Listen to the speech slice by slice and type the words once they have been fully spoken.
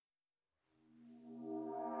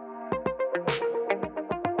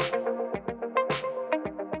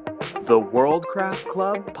The Worldcraft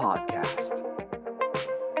Club Podcast.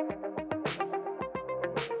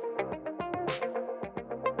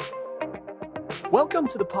 Welcome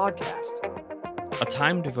to the podcast. A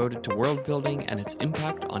time devoted to world building and its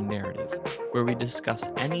impact on narrative, where we discuss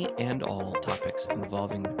any and all topics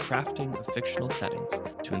involving the crafting of fictional settings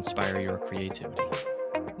to inspire your creativity.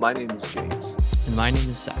 My name is James. And my name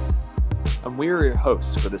is Seth. And we are your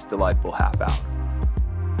hosts for this delightful half hour.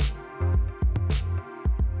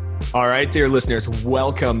 All right, dear listeners,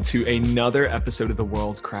 welcome to another episode of the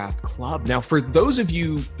Worldcraft Club. Now, for those of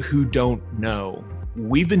you who don't know,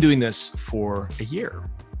 we've been doing this for a year,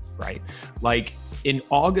 right? Like in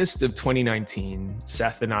August of 2019,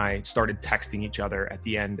 Seth and I started texting each other at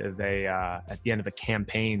the end of a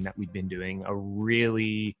campaign that we'd been doing, a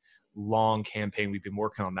really long campaign we've been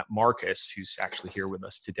working on that Marcus, who's actually here with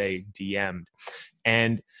us today, DM'd.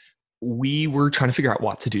 And we were trying to figure out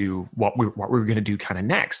what to do, what we were going to do kind of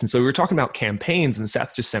next. And so we were talking about campaigns, and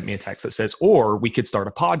Seth just sent me a text that says, or we could start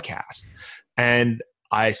a podcast. And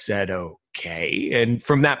I said, okay. And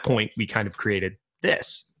from that point, we kind of created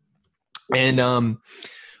this. And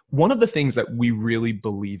one of the things that we really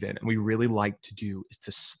believe in and we really like to do is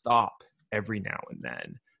to stop every now and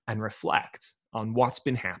then and reflect on what's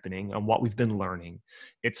been happening, on what we've been learning.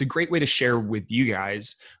 It's a great way to share with you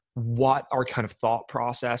guys what our kind of thought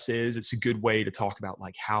process is. It's a good way to talk about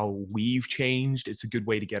like how we've changed. It's a good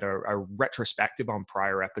way to get a retrospective on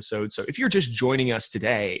prior episodes. So if you're just joining us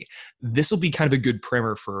today, this will be kind of a good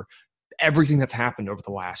primer for everything that's happened over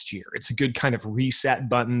the last year. It's a good kind of reset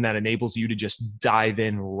button that enables you to just dive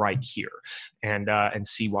in right here and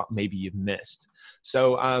see what maybe you've missed.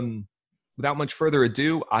 So without much further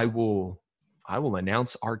ado, I will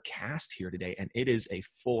announce our cast here today, and it is a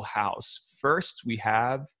full house. First, we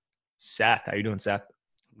have Seth. How you doing, Seth?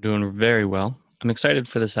 I'm doing very well. I'm excited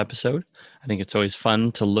for this episode. I think it's always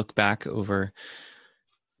fun to look back over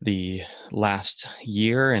the last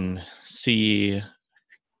year and see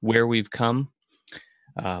where we've come.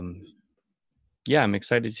 I'm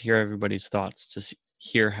excited to hear everybody's thoughts, to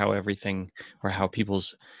hear how everything or how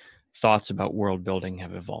people's thoughts about world building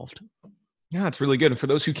have evolved. Yeah, it's really good. And for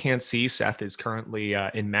those who can't see, Seth is currently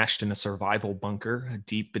enmeshed in a survival bunker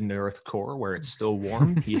deep in the earth core where it's still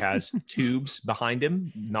warm. He has tubes behind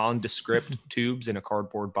him, nondescript tubes in a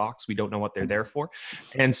cardboard box. We don't know what they're there for.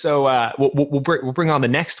 And so we'll bring on the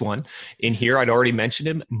next one in here. I'd already mentioned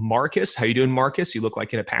him. Marcus. How you doing, Marcus? You look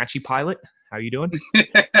like an Apache pilot. How you doing?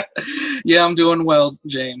 Yeah, I'm doing well,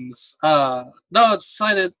 James. No, it's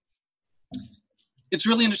excited. It's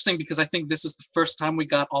really interesting because I think this is the first time we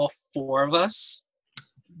got all four of us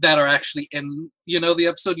that are actually in, the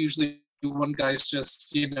episode. Usually one guy's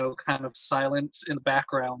just, kind of silent in the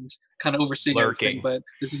background, kind of overseeing everything. But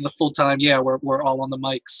this is the full time. Yeah, we're all on the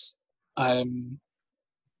mics. I'm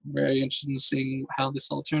very interested in seeing how this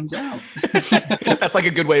all turns out. That's like a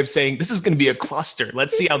good way of saying this is going to be a cluster.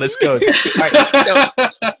 Let's see how this goes. All right,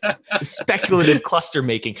 speculative cluster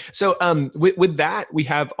making. So with that, we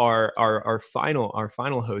have our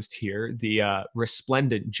final host here, the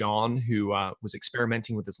resplendent John, who was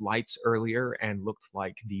experimenting with his lights earlier and looked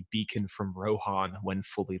like the beacon from Rohan when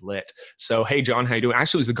fully lit. So hey, John, how you doing?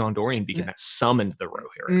 Actually, it was the Gondorian beacon that summoned the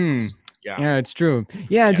Rohirrim. Yeah, it's true.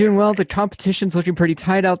 Yeah, doing well. The competition's looking pretty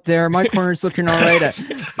tight out there. My corner's looking all right.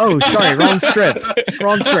 Sorry, wrong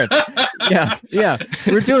script. Yeah,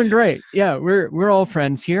 we're doing great. Yeah, we're all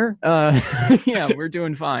friends here. Yeah, we're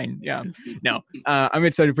doing fine. Yeah, no, I'm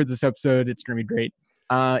excited for this episode. It's gonna be great.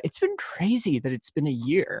 It's been crazy that it's been a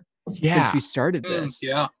year since we started this.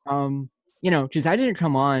 Because I didn't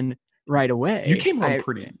come on right away. You came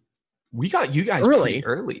on we got you guys pretty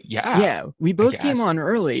early. Yeah, we both came on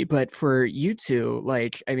early, but for you two,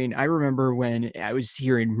 I remember when I was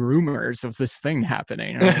hearing rumors of this thing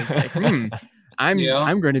happening, and I was like,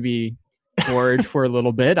 I'm going to be bored for a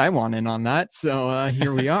little bit. I want in on that, so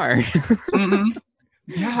here we are. Mm-hmm.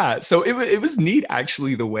 Yeah, so it was neat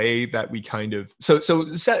actually, the way that we kind of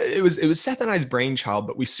it was Seth and I's brainchild,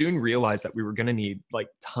 but we soon realized that we were going to need like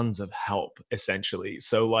tons of help essentially.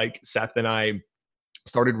 So like Seth and I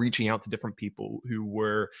started reaching out to different people who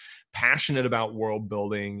were passionate about world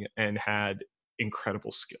building and had incredible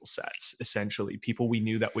skill sets, essentially people we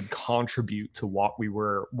knew that would contribute to what we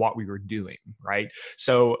were doing, right?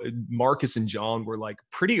 So Marcus and John were like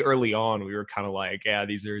pretty early on, we were kind of like, yeah,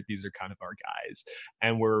 these are kind of our guys,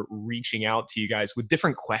 and we're reaching out to you guys with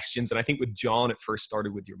different questions. And I think with John, it first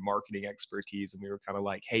started with your marketing expertise, and we were kind of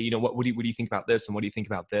like, hey, what do you think about this, and what do you think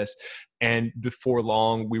about this? And before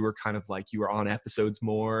long, we were kind of like, you were on episodes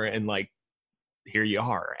more, and like here you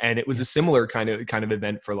are. And it was a similar kind of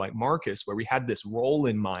event for like Marcus, where we had this role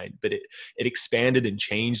in mind, but it expanded and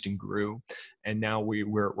changed and grew. And now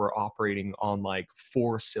we're operating on like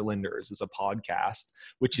 4 cylinders as a podcast,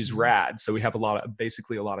 which is rad. So we have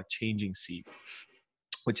basically a lot of changing seats,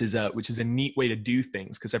 which is a neat way to do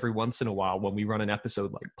things. Because every once in a while, when we run an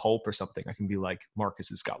episode like Pulp or something, I can be like, Marcus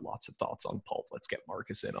has got lots of thoughts on Pulp. Let's get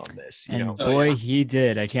Marcus in on this. You know, boy, he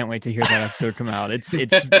did. I can't wait to hear that episode come out. It's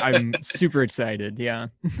I'm super excited. Yeah,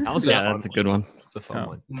 that's a good one. It's a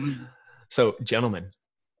fun one. So, gentlemen,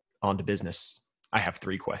 on to business. I have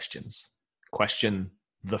 3 questions. Question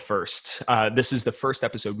the first. This is the first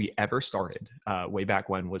episode we ever started way back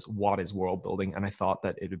when, was what is world building? And I thought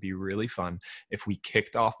that it would be really fun if we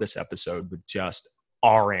kicked off this episode with just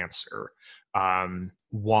our answer.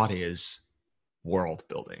 What is world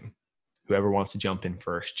building? Whoever wants to jump in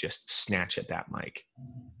first, just snatch at that mic.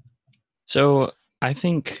 So I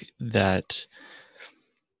think that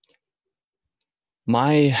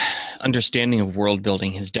my understanding of world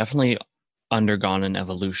building has definitely undergone an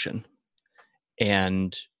evolution.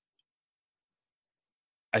 And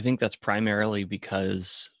I think that's primarily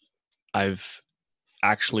because I've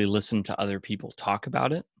actually listened to other people talk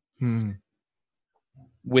about it.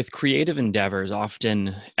 With creative endeavors,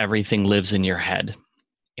 often everything lives in your head,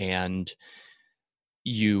 and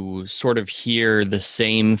you sort of hear the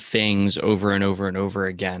same things over and over and over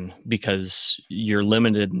again because you're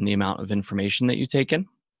limited in the amount of information that you take in.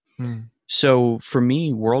 So for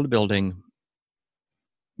me, world building,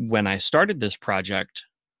 when I started this project,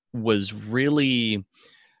 was really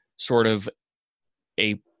sort of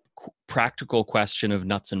a practical question of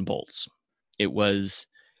nuts and bolts. It was,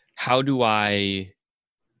 how do I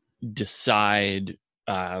decide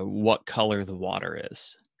what color the water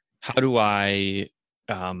is? How do I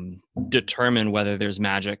determine whether there's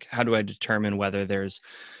magic? How do I determine whether there's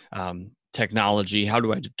technology? How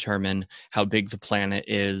do I determine how big the planet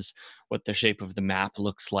is, what the shape of the map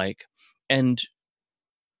looks like? And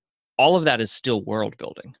all of that is still world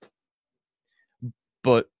building.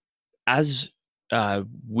 But as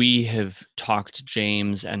we have talked to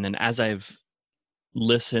James, and then as I've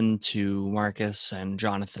listened to Marcus and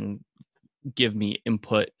Jonathan give me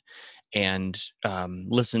input and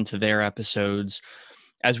listen to their episodes,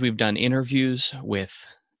 as we've done interviews with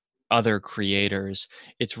other creators,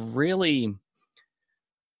 it's really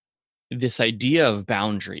this idea of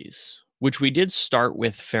boundaries, which we did start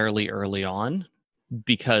with fairly early on,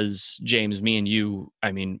 because James, me and you,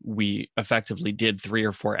 I mean, we effectively did 3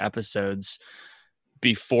 or 4 episodes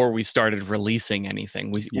before we started releasing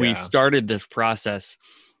anything. We started this process,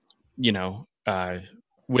 you know,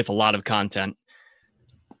 with a lot of content,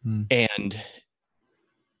 and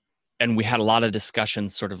we had a lot of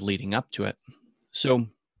discussions sort of leading up to it. So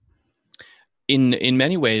in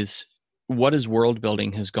many ways, what is world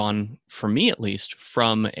building has gone, for me at least,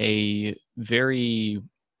 from a very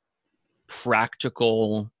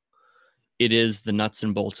practical, it is the nuts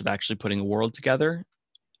and bolts of actually putting a world together,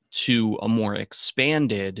 to a more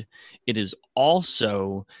expanded, it is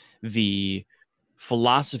also the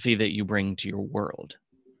philosophy that you bring to your world.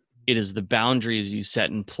 It is the boundaries you set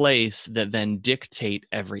in place that then dictate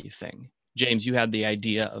everything. James, you had the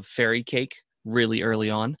idea of fairy cake really early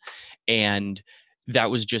on, and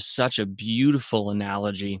that was just such a beautiful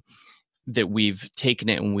analogy that we've taken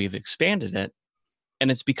it and we've expanded it.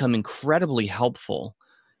 And it's become incredibly helpful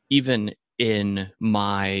even in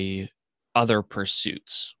my other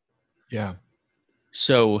pursuits. Yeah.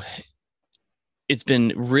 So it's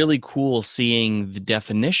been really cool seeing the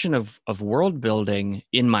definition of world building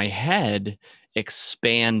in my head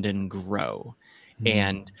expand and grow.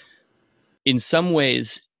 And in some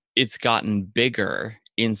ways, it's gotten bigger.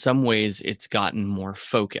 In some ways, it's gotten more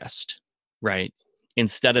focused, right?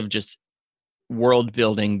 Instead of just world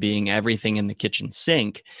building being everything in the kitchen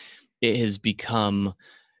sink, it has become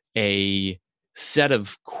a set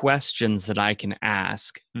of questions that I can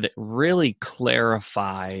ask that really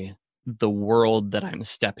clarify the world that I'm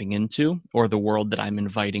stepping into, or the world that I'm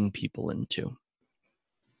inviting people into.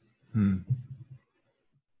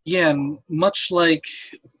 Yeah, and much like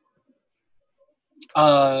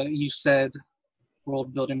you said,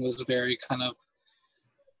 world building was a very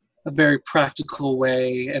practical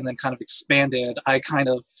way, and then kind of expanded.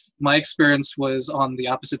 My experience was on the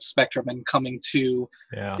opposite spectrum, and coming to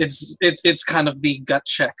it's kind of the gut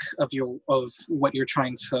check of what you're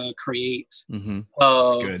trying to create.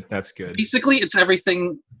 That's good. Basically, it's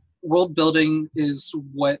everything. World building is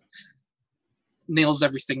what nails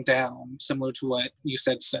everything down, similar to what you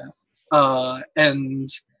said, Seth. And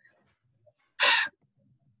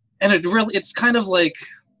it's kind of like,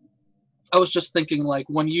 I was just thinking, like,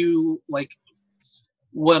 when you, like,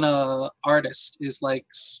 when a artist is like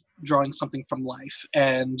drawing something from life,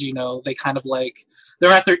 and they kind of like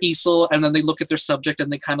they're at their easel, and then they look at their subject,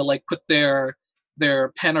 and they kind of like put their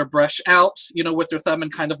pen or brush out, with their thumb,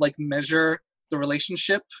 and kind of like measure the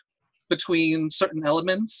relationship between certain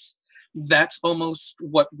elements. That's almost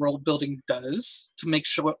what world building does, to make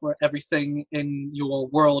sure everything in your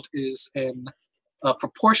world is in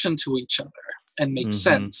proportion to each other and makes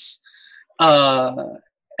sense.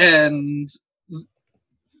 And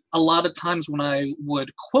a lot of times when I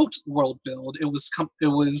would quote world build, it was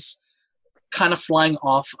kind of flying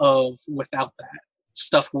off of without that.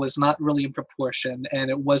 Stuff was not really in proportion, and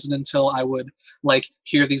it wasn't until I would like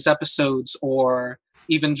hear these episodes, or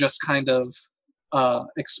even just kind of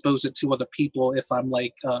expose it to other people if I'm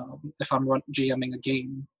like if I'm GMing a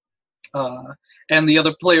game, and the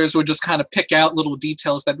other players would just kind of pick out little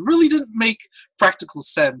details that really didn't make practical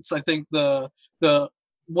sense. I think the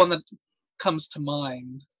one that comes to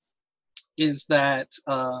mind is that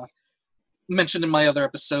mentioned in my other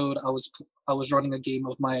episode, I was running a game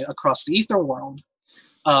of my Across the Ether world,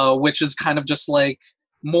 which is kind of just like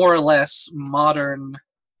more or less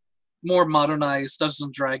more modernized Dungeons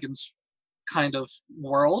and Dragons kind of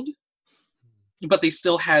world, but they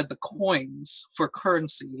still had the coins for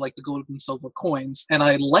currency, like the gold and silver coins, and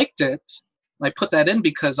I liked it. I put that in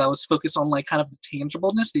because I was focused on like kind of the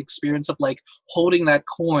tangibleness, the experience of like holding that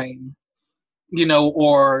coin,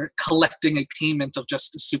 or collecting a payment of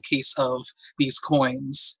just a suitcase of these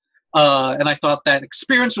coins. And I thought that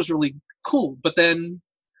experience was really cool. But then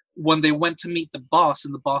when they went to meet the boss,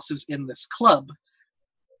 and the boss is in this club,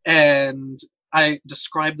 and I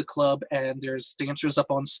described the club, and there's dancers up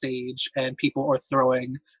on stage, and people are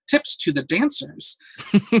throwing tips to the dancers.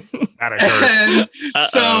 And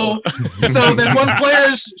so then one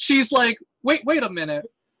player, she's like, wait a minute.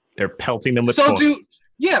 They're pelting them with so coins. Do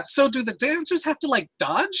the dancers have to like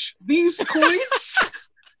dodge these coins?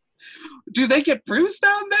 Do they get bruised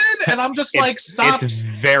down then? And I'm just like, stop. It's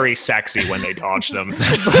very sexy when they dodge them.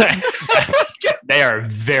 They are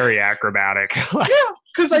very acrobatic. Yeah,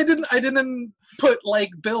 because I didn't put like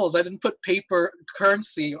bills. I didn't put paper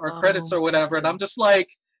currency or credits or whatever. And I'm just like,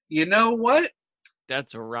 you know what?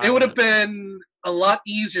 That's right. It would have been a lot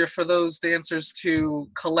easier for those dancers to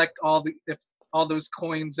collect all those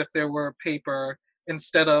coins if there were paper,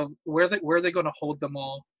 instead of where are they going to hold them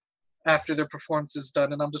all after their performance is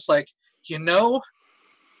done. And I'm just like,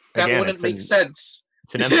 that wouldn't make sense.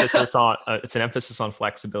 It's an emphasis on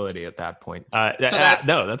flexibility at that point.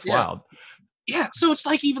 That's wild. Yeah, so it's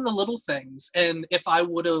like even the little things. And if I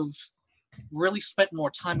would have really spent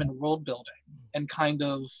more time in world building and kind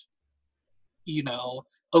of,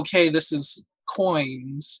 okay, this is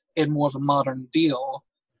coins in more of a modern deal,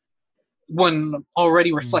 when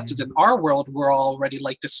already reflected in our world, we're already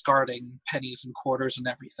like discarding pennies and quarters and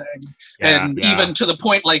everything. Even to the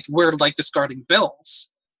point like we're like discarding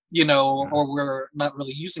bills, or we're not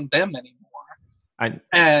really using them anymore.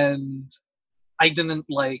 And I didn't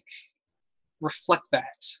like reflect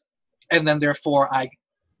that. And then therefore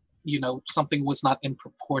something was not in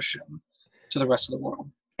proportion to the rest of the world.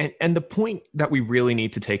 And the point that we really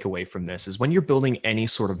need to take away from this is when you're building any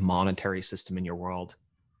sort of monetary system in your world,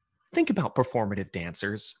 think about performative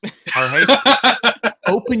dancers. All right.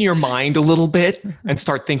 Open your mind a little bit and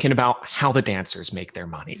start thinking about how the dancers make their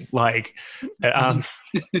money. Like,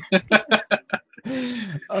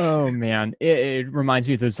 oh man, it reminds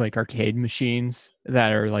me of those like arcade machines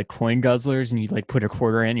that are like coin guzzlers, and you like put a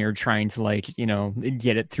quarter in, you're trying to like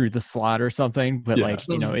get it through the slot or something, but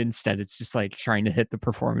instead it's just like trying to hit the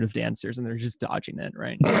performative dancers, and they're just dodging it,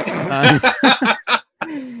 right?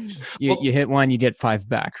 You hit one, you get 5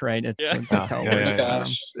 back, right? That's how it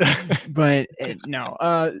works. But no.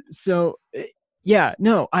 So yeah,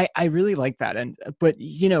 no, I really like that, but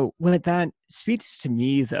what that speaks to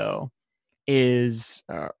me though is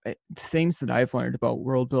things that I've learned about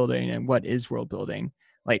world building and what is world building.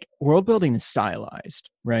 Like, world building is stylized,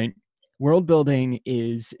 right? World building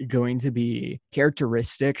is going to be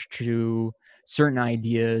characteristic to certain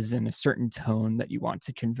ideas and a certain tone that you want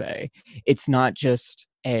to convey. It's not just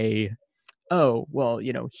here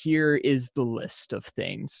is the list of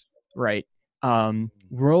things, right?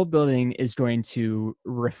 World building is going to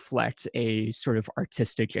reflect a sort of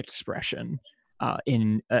artistic expression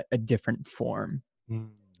in a different form.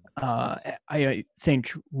 I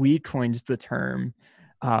think we coined the term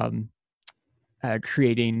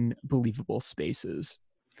creating believable spaces.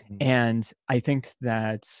 And I think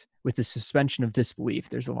that with the suspension of disbelief,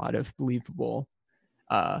 there's a lot of believable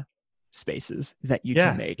spaces that you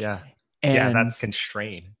can make. And that's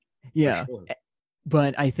constrained. Yeah. Sure.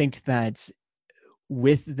 But I think that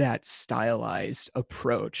with that stylized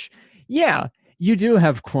approach, yeah, you do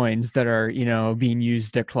have coins that are, being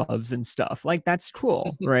used at clubs and stuff. Like, that's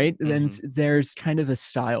cool, right? Then there's kind of a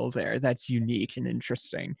style there that's unique and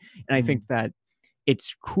interesting. And I think that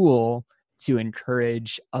it's cool to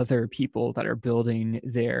encourage other people that are building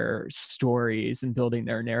their stories and building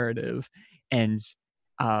their narrative, and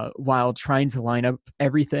while trying to line up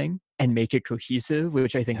everything and make it cohesive,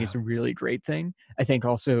 which I think is a really great thing. I think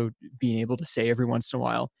also being able to say every once in a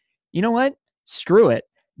while, you know what, screw it,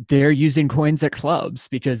 they're using coins at clubs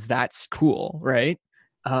because that's cool, right?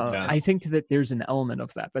 I think that there's an element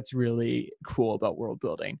of that that's really cool about world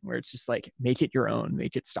building, where it's just like, make it your own,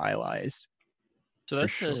 make it stylized. So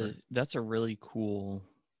that's a really cool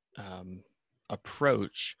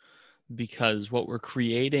approach, because what we're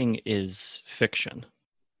creating is fiction,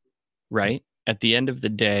 right? At the end of the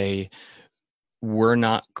day, we're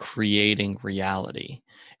not creating reality.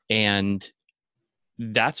 And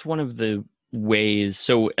that's one of the ways.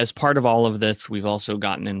 So as part of all of this, we've also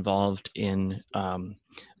gotten involved in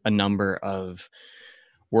a number of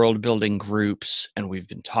world building groups, and we've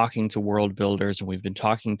been talking to world builders, and we've been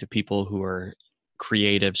talking to people who are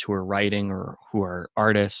creatives, who are writing or who are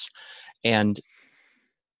artists. And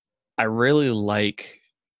I really like,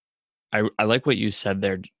 I like what you said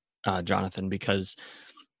there, Jonathan, because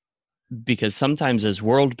sometimes as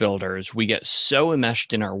world builders, we get so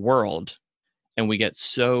enmeshed in our world, and we get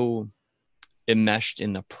so enmeshed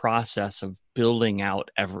in the process of building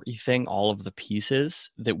out everything, all of the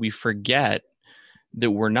pieces, that we forget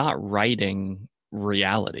that we're not writing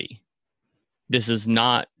reality. This is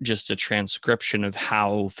not just a transcription of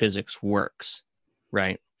how physics works,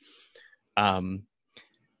 right? And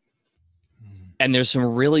there's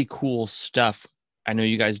some really cool stuff. I know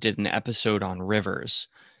you guys did an episode on rivers,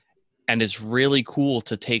 and it's really cool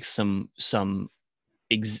to take some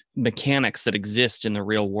mechanics that exist in the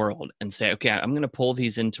real world and say, okay, I'm going to pull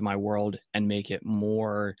these into my world and make it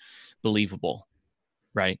more believable,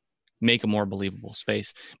 right? Make a more believable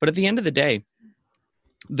space. But at the end of the day,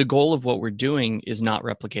 the goal of what we're doing is not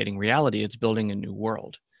replicating reality. It's building a new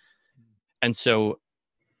world. And so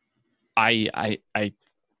I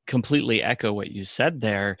completely echo what you said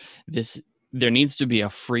there. There needs to be a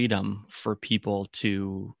freedom for people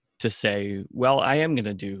to say, well, I am going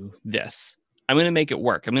to do this. I'm going to make it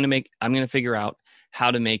work. I'm going to figure out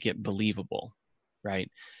how to make it believable, right?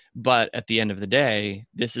 But at the end of the day,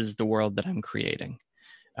 this is the world that I'm creating.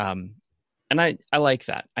 And I like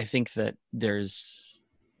that. I think that there's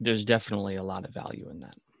definitely a lot of value in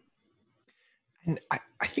that. And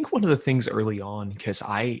I think one of the things early on, because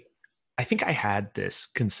I think I had this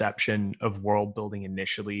conception of world building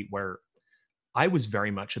initially where I was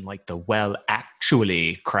very much in like the well,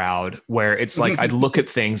 actually crowd, where it's like I'd look at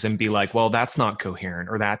things and be like, well, that's not coherent,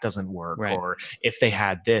 or that doesn't work. Right. Or if they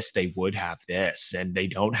had this, they would have this, and they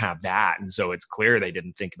don't have that. And so it's clear they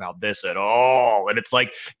didn't think about this at all. And it's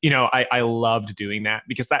like, I loved doing that,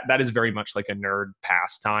 because that is very much like a nerd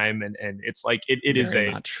pastime. And it's like, it is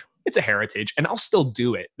it's a heritage, and I'll still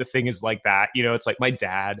do it. The thing is like that, it's like my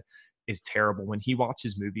dad is terrible. When he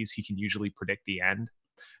watches movies, he can usually predict the end.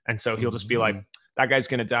 And so he'll just be like, that guy's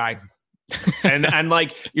going to die. And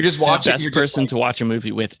like, you're just watching. Best person to watch a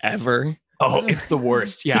movie with ever. Oh, it's the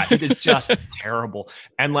worst. Yeah, it is just terrible.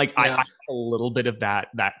 And like, I have a little bit of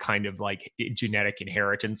that kind of like genetic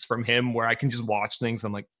inheritance from him, where I can just watch things.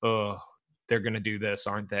 I'm like, oh, they're going to do this,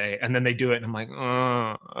 aren't they? And then they do it. And I'm like,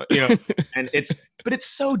 and but it's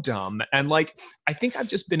so dumb. And like, I think I've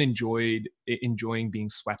just been enjoying being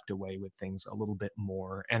swept away with things a little bit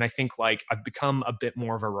more. And I think like I've become a bit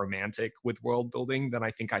more of a romantic with world building than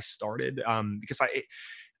I think I started. Because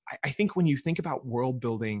I think when you think about world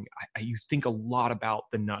building, you think a lot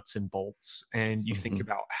about the nuts and bolts, and you think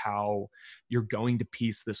about how you're going to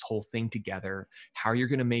piece this whole thing together, how you're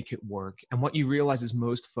going to make it work. And what you realize is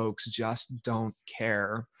most folks just don't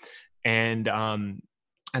care. And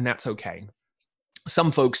that's okay.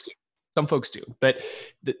 Some folks do. But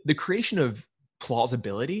the creation of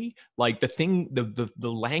plausibility, like the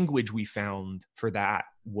language we found for that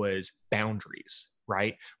was boundaries.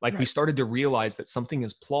 Right? Like we started to realize that something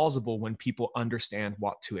is plausible when people understand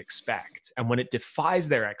what to expect. And when it defies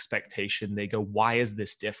their expectation, they go, why is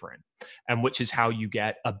this different? And which is how you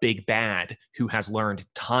get a big bad who has learned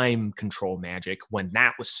time control magic when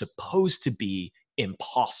that was supposed to be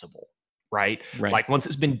impossible. Right? Like once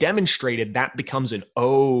it's been demonstrated, that becomes an,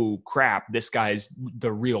 oh crap, this guy's the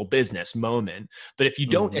real business moment. But if you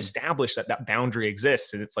don't establish that boundary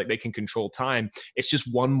exists, and it's like they can control time, it's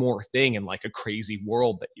just one more thing in like a crazy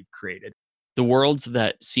world that you've created. The worlds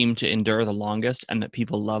that seem to endure the longest and that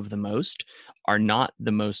people love the most are not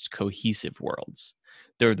the most cohesive worlds.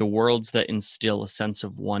 They're the worlds that instill a sense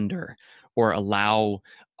of wonder or allow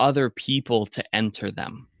other people to enter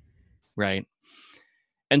them, right?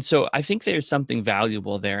 And so I think there's something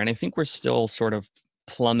valuable there. And I think we're still sort of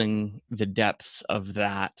plumbing the depths of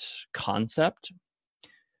that concept.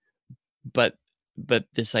 But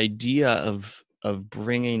this idea of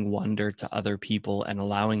bringing wonder to other people and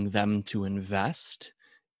allowing them to invest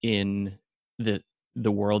in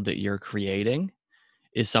the world that you're creating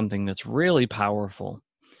is something that's really powerful.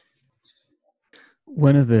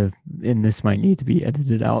 One of the, and this might need to be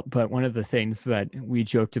edited out, but one of the things that we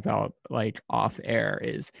joked about like off air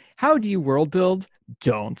is, how do you world build?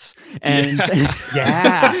 Don't. And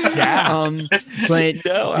yeah. But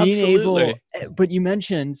No, being absolutely. but you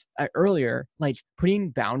mentioned earlier, like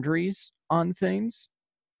putting boundaries on things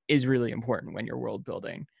is really important when you're world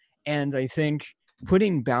building. And I think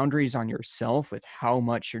putting boundaries on yourself with how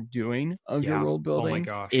much you're doing of your world building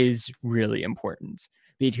is really important,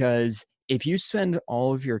 because if you spend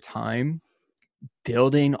all of your time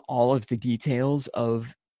building all of the details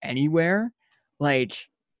of anywhere, like,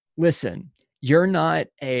 listen, you're not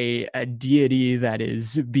a deity that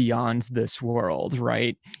is beyond this world,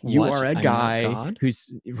 right? You What? are a I'm not guy God?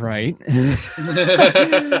 who's right. Great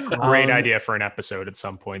idea for an episode at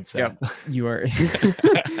some point, Seth. Yep, you are.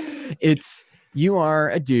 You are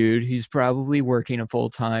a dude who's probably working a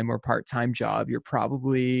full-time or part-time job. You're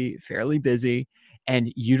probably fairly busy, and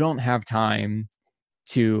you don't have time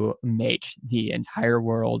to make the entire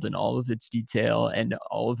world and all of its detail and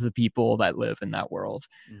all of the people that live in that world.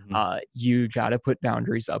 You got to put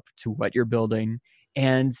boundaries up to what you're building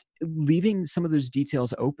and leaving some of those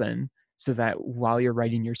details open so that while you're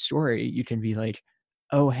writing your story, you can be like,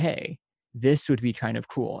 oh, hey, this would be kind of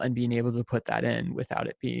cool, and being able to put that in without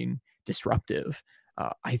it being disruptive.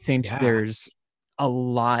 I think there's a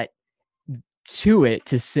lot to it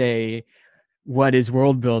to say, what is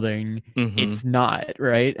world building? It's not,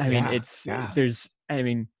 right? I mean,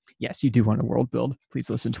 yes, you do want to world build. Please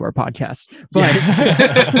listen to our podcast.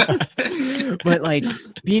 But but like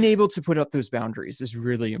being able to put up those boundaries is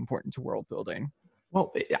really important to world building.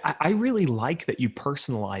 Well, I really like that you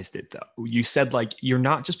personalized it, though. You said like you're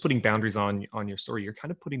not just putting boundaries on your story; you're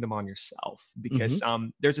kind of putting them on yourself, because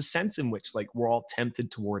there's a sense in which like we're all tempted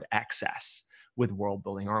toward excess with world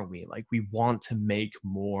building, aren't we? Like we want to make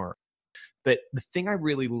more. But the thing I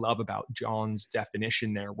really love about John's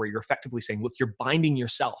definition there, where you're effectively saying, look, you're binding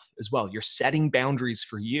yourself as well. You're setting boundaries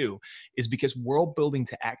for you, is because world building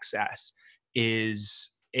to excess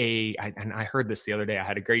is and I heard this the other day. I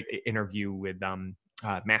had a great interview with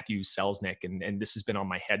Matthew Selznick, and this has been on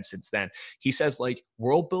my head since then. He says like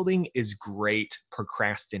world building is great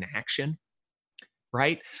procrastination,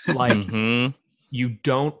 right? Like you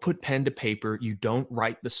don't put pen to paper, you don't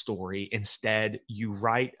write the story. Instead, you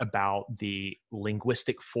write about the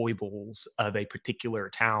linguistic foibles of a particular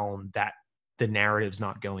town that the narrative's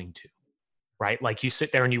not going to. Right? Like you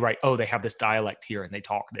sit there and you write, oh, they have this dialect here and they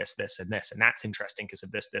talk this, this, and this. And that's interesting because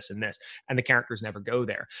of this, this, and this. And the characters never go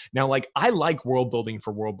there. Now, like I like world building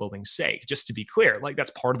for world building's sake, just to be clear. Like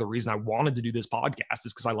that's part of the reason I wanted to do this podcast,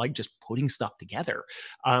 is because I like just putting stuff together.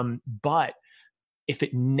 But if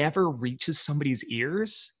it never reaches somebody's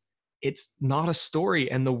ears, it's not a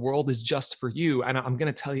story and the world is just for you. And I'm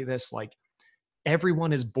going to tell you this, like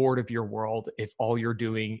everyone is bored of your world if all you're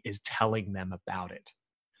doing is telling them about it.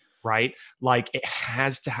 Right? Like it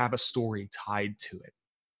has to have a story tied to it.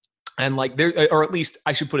 And like there, or at least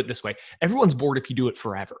I should put it this way, everyone's bored if you do it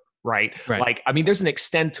forever, right? Like, I mean, there's an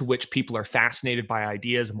extent to which people are fascinated by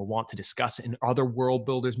ideas and will want to discuss it, and other world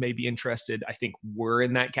builders may be interested. I think we're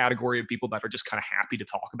in that category of people that are just kind of happy to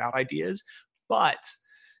talk about ideas, but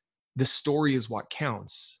the story is what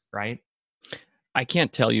counts, right? I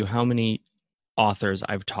can't tell you how many authors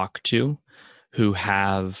I've talked to who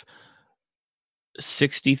have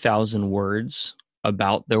 60,000 words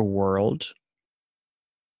about their world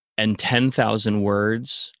and 10,000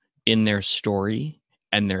 words in their story,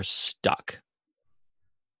 and they're stuck.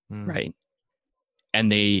 Right?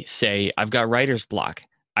 And they say, I've got writer's block.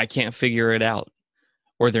 I can't figure it out.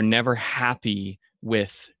 Or they're never happy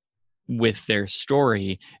with their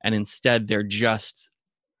story, and instead they're just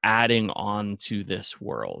adding on to this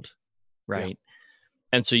world. Right?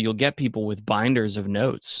 Yeah. And so you'll get people with binders of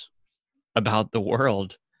notes about the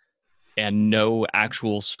world and no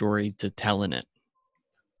actual story to tell in it.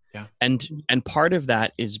 Yeah. And part of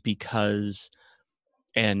that is because,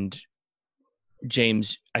 and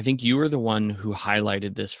James, I think you were the one who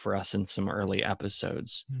highlighted this for us in some early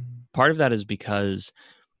episodes. Part of that is because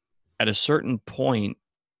at a certain point,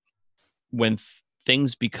 when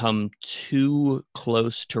things become too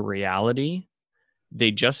close to reality,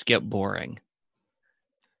 they just get boring.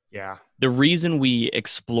 Yeah. The reason we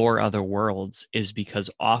explore other worlds is because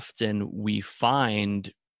often we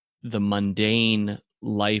find the mundane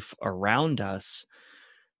life around us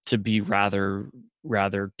to be rather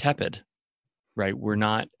tepid, right? We're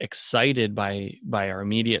not excited by our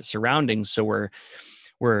immediate surroundings, so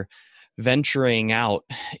we're venturing out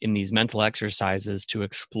in these mental exercises to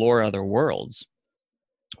explore other worlds.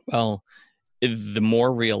 Well, the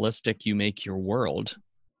more realistic you make your world,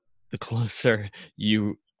 the closer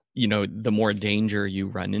the more danger you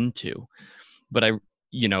run into. But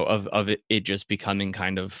of it just becoming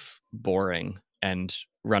kind of boring and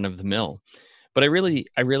run of the mill. But I really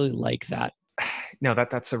like that. No,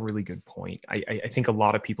 that's a really good point. I think a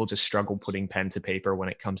lot of people just struggle putting pen to paper when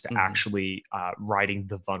it comes to actually writing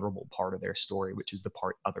the vulnerable part of their story, which is the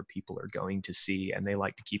part other people are going to see. And they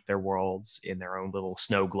like to keep their worlds in their own little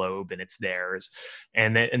snow globe and it's theirs.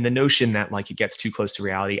 And the notion that like it gets too close to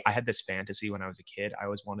reality. I had this fantasy when I was a kid. I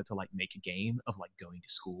always wanted to like make a game of like going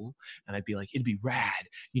to school, and I'd be like, it'd be rad.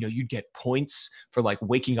 You'd get points for like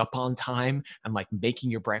waking up on time and like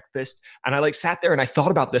making your breakfast. And I like sat there and I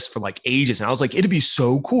thought about this for like ages. And I was like, it'd be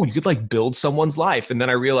so cool. You could like build someone's life. And then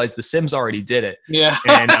I realized The Sims already did it. Yeah.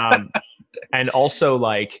 And also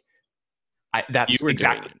like, that's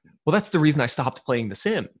exactly. Doing it. Well, that's the reason I stopped playing The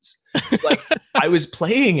Sims. It's like I was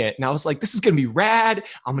playing it and I was like, this is going to be rad.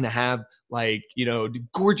 I'm going to have like, the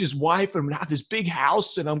gorgeous wife. And I'm going to have this big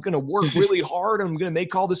house and I'm going to work really hard. And I'm going to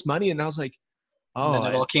make all this money. And I was like, and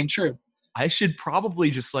then it all came true. I should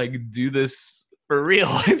probably just like do this for real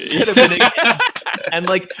instead of in a game. And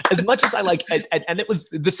like, as much as I like, and it was,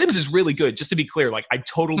 The Sims is really good. Just to be clear, like I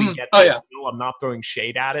totally get that. Yeah. I'm not throwing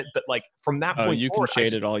shade at it, but like from that point you forward, can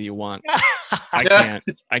shade it all you want. I can't.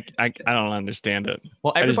 I don't understand it.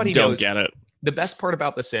 Well, everybody I just don't knows get it. The best part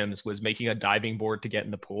about The Sims was making a diving board to get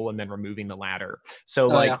in the pool and then removing the ladder.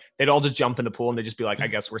 So they'd all just jump in the pool and they'd just be like, I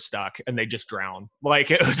guess we're stuck. And they just drown.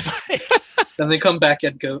 Like it was like. Then they come back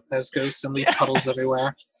as ghosts and leave puddles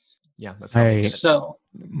everywhere. Yeah, that's how So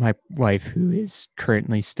my wife, who is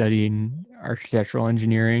currently studying architectural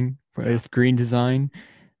engineering with green design,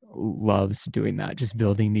 loves doing that, just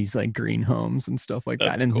building these like green homes and stuff like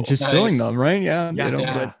That's that, and cool. just Nice. filling them, right? Yeah,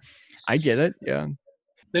 Yeah. But I get it. Yeah,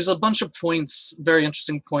 there's a bunch of points, very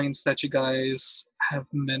interesting points that you guys have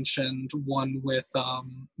mentioned. One with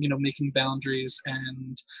making boundaries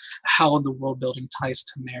and how the world building ties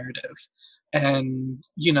to narrative, and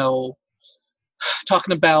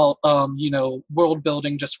talking about world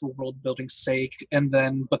building just for world building's sake,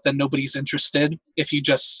 but then nobody's interested if you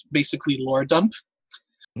just basically lore dump.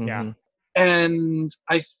 Yeah. Mhm. And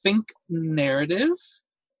I think narrative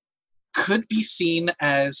could be seen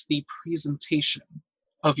as the presentation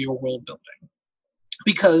of your world building,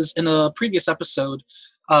 because in a previous episode,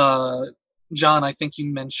 John, I think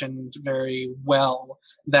you mentioned very well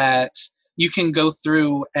that you can go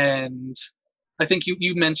through, and I think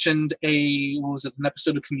you mentioned an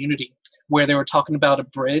episode of Community where they were talking about a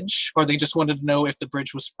bridge, or they just wanted to know if the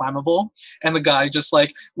bridge was flammable. And the guy just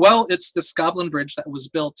like, well, it's this goblin bridge that was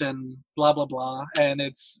built in blah, blah, blah, and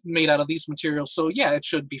it's made out of these materials. So yeah, it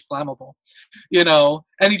should be flammable,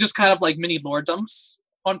 and he just kind of like mini lore dumps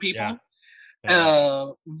on people.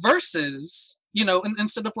 Versus,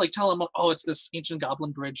 instead of like telling them, oh, it's this ancient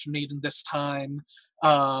goblin bridge made in this time,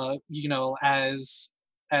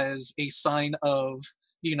 as a sign of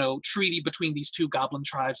treaty between these two goblin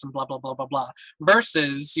tribes and blah blah blah blah blah.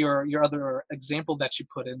 Versus your other example that you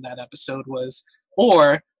put in that episode was,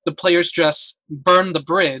 or the players just burn the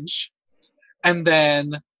bridge and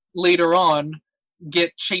then later on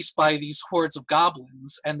get chased by these hordes of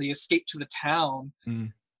goblins and they escape to the town.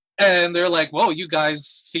 And they're like, whoa, you guys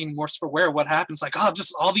seem worse for wear. What happens? Like, oh,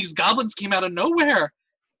 just all these goblins came out of nowhere.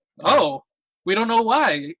 Oh, we don't know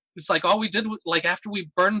why. It's like all we did, like after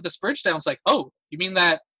we burned this bridge down, it's like, oh, you mean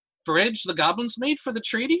that bridge the goblins made for the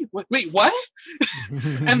treaty? Wait, what?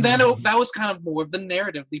 And then that was kind of more of the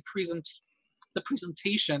narrative, the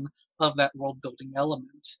presentation of that world building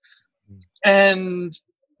element. And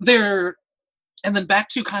then back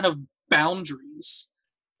to kind of boundaries.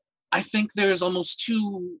 I think there's almost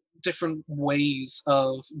two different ways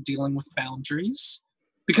of dealing with boundaries,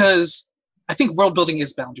 because I think world building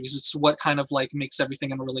is boundaries. It's what kind of like makes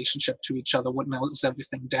everything in a relationship to each other, what melts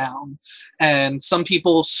everything down. And some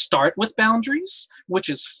people start with boundaries, which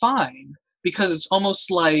is fine, because it's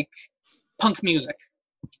almost like punk music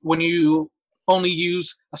when you only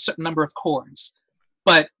use a certain number of chords.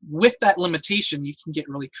 But with that limitation, you can get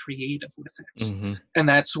really creative with it. Mm-hmm. And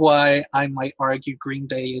that's why I might argue Green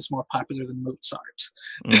Day is more popular than Mozart.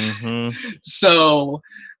 Mm-hmm. So,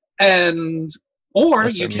 or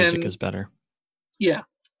Plus you our can... music is better. Yeah.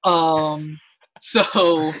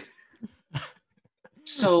 So,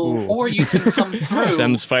 Ooh. or you can come through.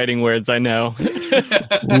 Them's fighting words, I know.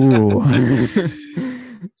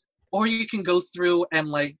 Or you can go through and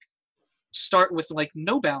like start with like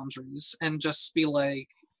no boundaries and just be like,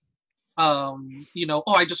 you know,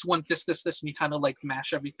 oh, I just want this, and you kind of like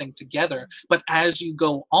mash everything together. But as you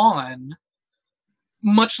go on,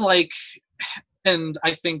 much like, and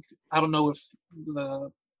I think, I don't know if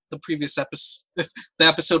the previous episode, if the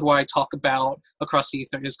episode where I talk about Across the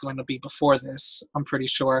Ether is going to be before this, I'm pretty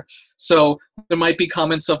sure. So there might be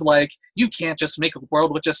comments of like, you can't just make a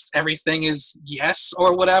world with just everything is yes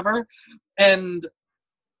or whatever. And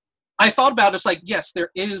I thought about it, it's like, yes, there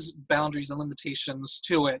is boundaries and limitations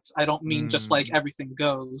to it. I don't mean just like everything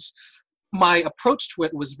goes. My approach to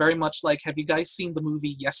it was very much like, have you guys seen the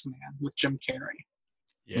movie Yes Man with Jim Carrey?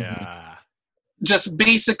 Yeah. Just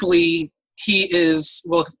basically, he is,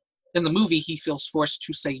 well, in the movie, he feels forced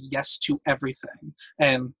to say yes to everything.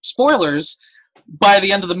 And spoilers, by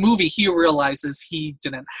the end of the movie, he realizes he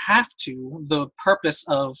didn't have to. The purpose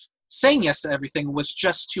of saying yes to everything was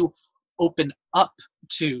just to open up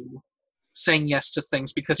to saying yes to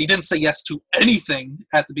things, because he didn't say yes to anything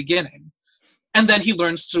at the beginning. And then he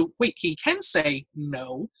learns to, wait, he can say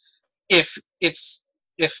no if it's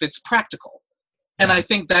practical. And I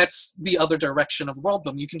think that's the other direction of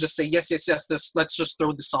Worldboom. You can just say, yes, this, let's just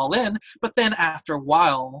throw this all in. But then after a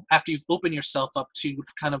while, after you've opened yourself up to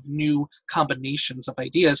kind of new combinations of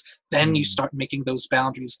ideas, then you start making those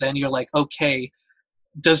boundaries. Then you're like, okay,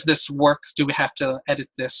 does this work? Do we have to edit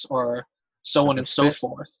this, or so on and so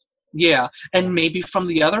forth? Yeah. And maybe from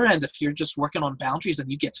the other end, if you're just working on boundaries and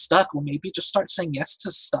you get stuck, well, maybe just start saying yes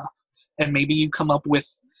to stuff. And maybe you come up with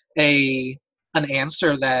an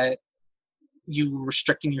answer that you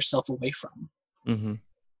restricting yourself away from. Mm-hmm.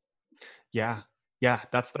 Yeah,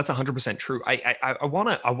 that's 100% true. I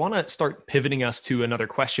wanna start pivoting us to another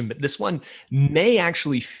question, but this one may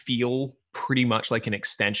actually feel pretty much like an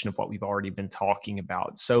extension of what we've already been talking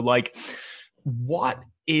about. So, like, what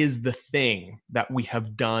is the thing that we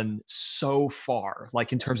have done so far?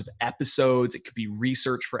 Like in terms of episodes, it could be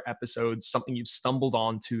research for episodes, something you've stumbled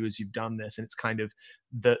onto as you've done this, and it's kind of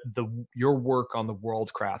your work on the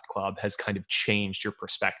Worldcraft Club has kind of changed your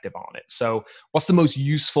perspective on it. So what's the most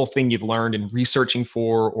useful thing you've learned in researching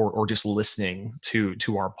for or just listening to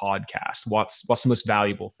our podcast? What's the most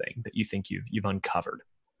valuable thing that you think you've uncovered?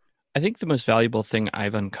 I think the most valuable thing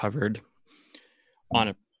I've uncovered on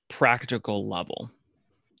a practical level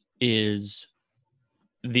is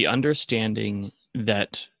the understanding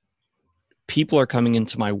that people are coming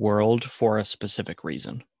into my world for a specific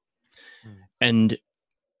reason. And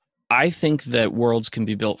I think that worlds can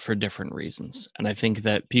be built for different reasons. And I think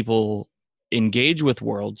that people engage with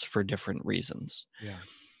worlds for different reasons.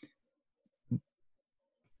 Yeah.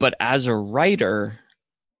 But as a writer,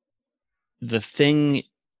 the thing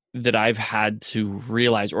that I've had to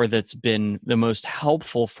realize, or that's been the most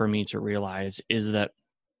helpful for me to realize, is that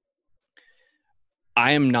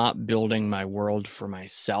I am not building my world for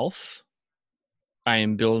myself. I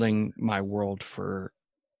am building my world for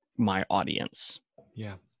my audience.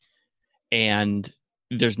 Yeah. And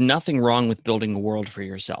there's nothing wrong with building a world for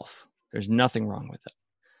yourself. There's nothing wrong with it.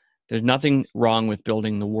 There's nothing wrong with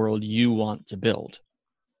building the world you want to build.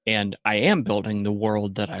 And I am building the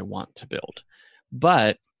world that I want to build.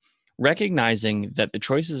 But recognizing that the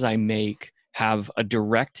choices I make have a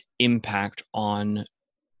direct impact on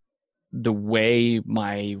the way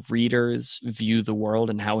my readers view the world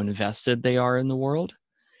and how invested they are in the world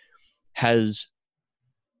has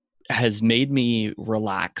made me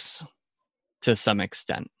relax to some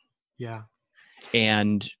extent. Yeah.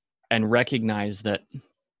 And recognize that,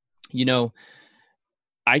 you know,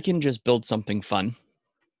 I can just build something fun.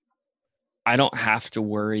 I don't have to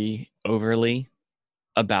worry overly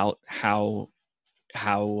about how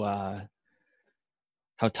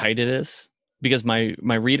tight it is, because my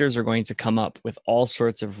readers are going to come up with all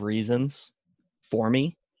sorts of reasons for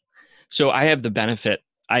me. So I have the benefit.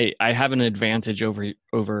 I have an advantage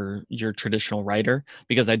over your traditional writer,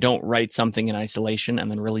 because I don't write something in isolation and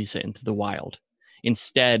then release it into the wild.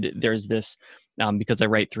 Instead, there's this, because I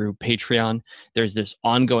write through Patreon, there's this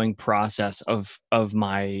ongoing process of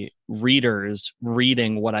my readers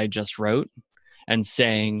reading what I just wrote and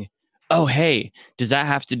saying, oh, hey, does that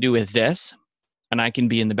have to do with this? And I can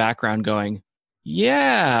be in the background going,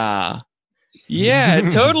 yeah,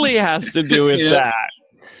 it totally has to do with that.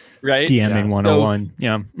 Right? DMing 101.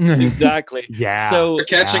 Yeah. Exactly. Yeah. So You're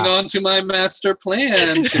catching on to my master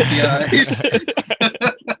plan, guys.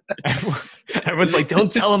 Everyone's like,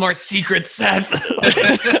 don't tell him our secret, Seth.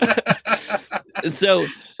 So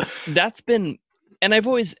that's been and I've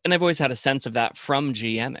always had a sense of that from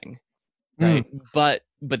GMing, right? But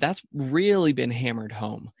that's really been hammered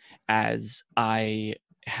home as I've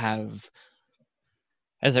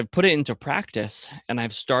put it into practice, and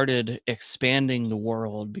I've started expanding the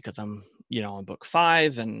world, because I'm on book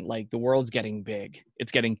 5, and like the world's getting big.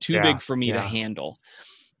 It's getting too big for me to handle.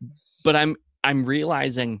 But I'm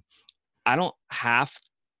realizing I don't have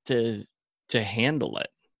to handle it.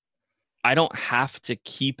 I don't have to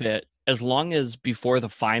keep it, as long as before the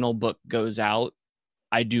final book goes out,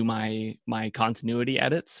 I do my continuity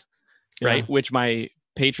edits, right? Which my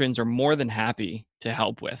patrons are more than happy to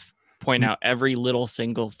help with. Point out every little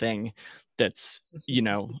single thing that's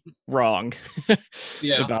wrong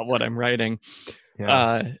about what I'm writing.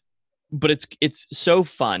 But it's so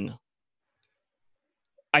fun.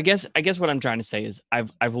 I guess what I'm trying to say is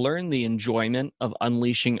I've learned the enjoyment of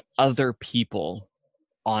unleashing other people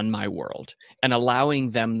on my world and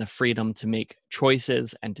allowing them the freedom to make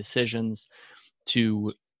choices and decisions,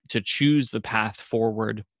 to choose the path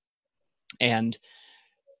forward. And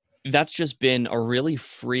that's just been a really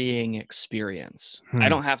freeing experience. I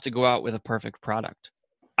don't have to go out with a perfect product.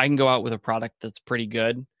 I can go out with a product that's pretty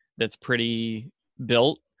good, that's pretty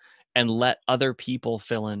built, and let other people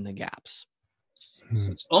fill in the gaps.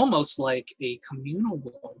 So it's almost like a communal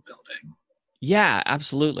world building. Yeah,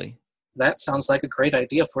 absolutely. That sounds like a great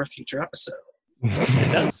idea for a future episode.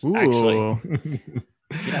 It does, actually.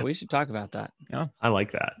 Yeah, we should talk about that. Yeah, I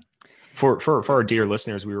like that. For our dear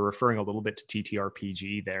listeners, we were referring a little bit to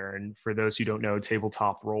TTRPG there, and for those who don't know,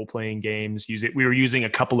 tabletop role-playing games we were using a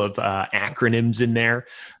couple of acronyms in there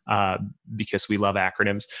because we love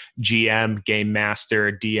acronyms. GM, Game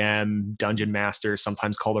Master, DM, Dungeon Master,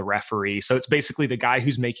 sometimes called a referee. So it's basically the guy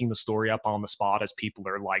who's making the story up on the spot as people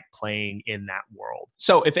are like playing in that world.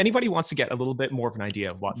 So if anybody wants to get a little bit more of an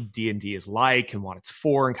idea of what D&D is like and what it's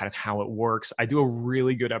for and kind of how it works, I do a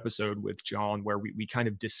really good episode with John where we kind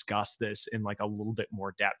of discuss this in like a little bit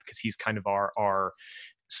more depth, because he's kind of our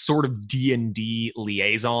sort of D&D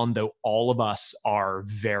liaison, though all of us are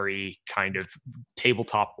very kind of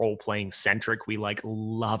tabletop role-playing centric. We like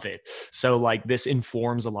love it. So like this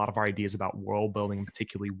informs a lot of our ideas about world building, and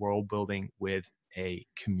particularly world building with a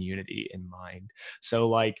community in mind. So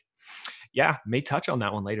like, yeah, may touch on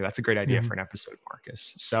that one later. That's a great idea for an episode,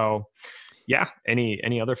 Marcus. So yeah,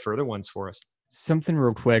 any other further ones for us? Something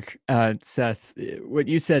real quick, Seth, what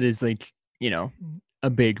you said is like, a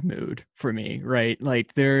big mood for me, right?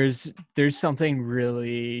 Like there's something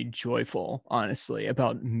really joyful, honestly,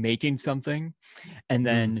 about making something and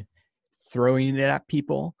then throwing it at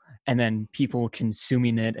people, and then people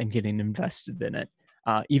consuming it and getting invested in it.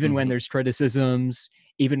 Even when there's criticisms,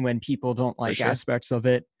 even when people don't like aspects of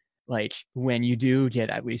it, like when you do get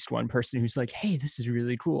at least one person who's like, hey, this is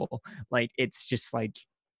really cool. Like, it's just like,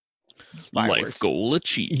 life goal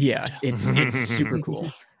achieved. Yeah, it's super cool.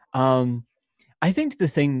 I think the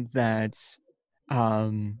thing that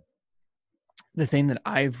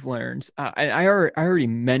I've learned, I already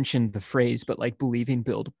mentioned the phrase, but like believing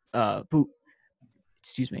believing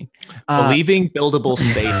buildable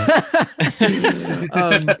space.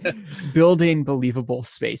 Building believable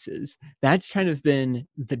spaces. That's kind of been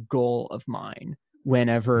the goal of mine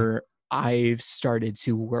whenever I've started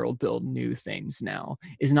to world build new things now.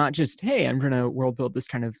 Is not just, hey, I'm going to world build this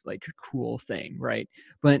kind of like cool thing, right?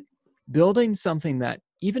 But building something that,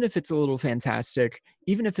 even if it's a little fantastic,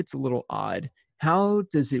 even if it's a little odd, how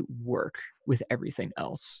does it work with everything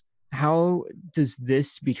else? How does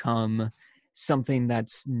this become something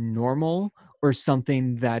that's normal, or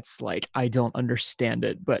something that's like, I don't understand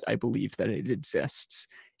it, but I believe that it exists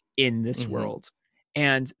in this world?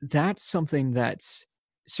 And that's something that's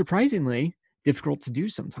surprisingly difficult to do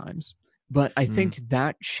sometimes. But I think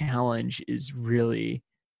that challenge is really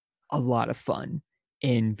a lot of fun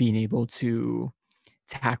in being able to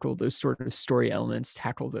tackle those sort of story elements,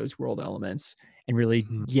 tackle those world elements, and really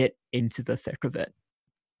get into the thick of it.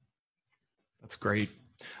 That's great.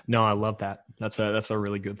 No, I love that. That's a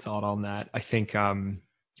really good thought on that. I think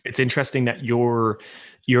it's interesting that your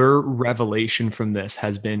revelation from this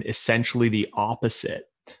has been essentially the opposite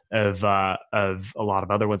of a lot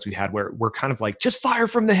of other ones we had, where we're kind of like, just fire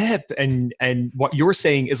from the hip. And what you're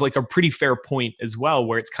saying is like a pretty fair point as well,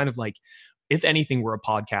 where it's kind of like, if anything, we're a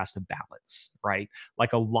podcast of balance, right?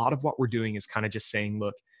 Like a lot of what we're doing is kind of just saying,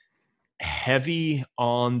 look, heavy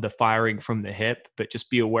on the firing from the hip, but just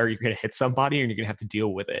be aware you're going to hit somebody and you're going to have to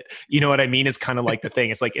deal with it. You know what I mean? It's kind of like the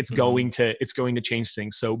thing. It's like, it's going to change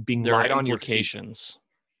things. So being light on your feet.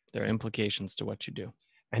 There are implications to what you do.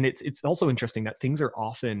 And it's also interesting that things are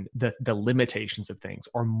often the limitations of things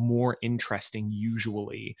are more interesting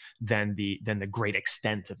usually than the great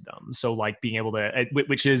extent of them. So like being able to,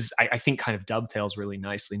 which is I think kind of dovetails really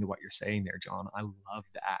nicely into what you're saying there, John. I love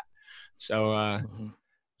that. So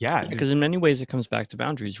yeah, because in many ways it comes back to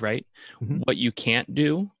boundaries, right? Mhm. What you can't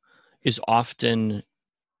do is often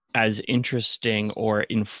as interesting or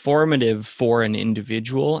informative for an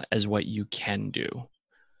individual as what you can do.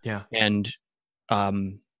 Yeah. And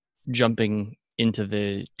jumping into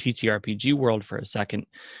the TTRPG world for a second,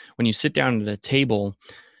 when you sit down at a table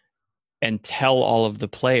and tell all of the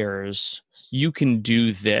players, you can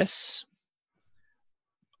do this,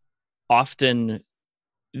 often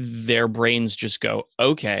their brains just go,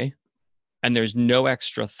 okay, and there's no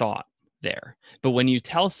extra thought there. But when you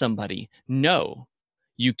tell somebody, no,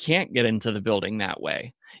 you can't get into the building that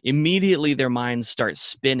way, immediately their minds start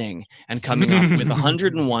spinning and coming up with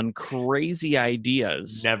 101 crazy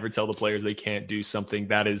ideas. Never tell the players they can't do something.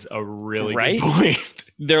 That is a really Right? good point.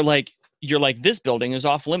 They're like, you're like, this building is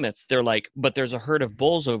off limits. They're like, but there's a herd of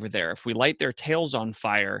bulls over there. If we light their tails on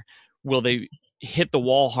fire, will they hit the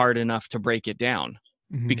wall hard enough to break it down?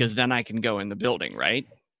 Because then I can go in the building, right?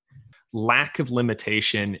 Lack of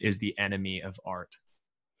limitation is the enemy of art.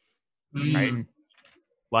 Right?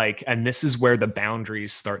 Like, and this is where the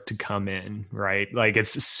boundaries start to come in, right? Like,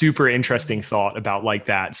 it's a super interesting thought about like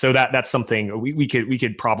that. So that's something we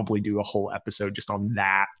could probably do a whole episode just on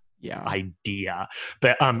that idea.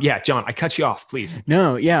 But yeah, John, I cut you off, please.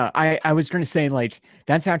 No, yeah, I was going to say, like,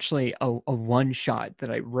 that's actually a one shot that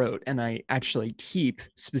I wrote, and I actually keep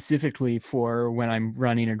specifically for when I'm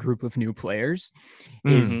running a group of new players.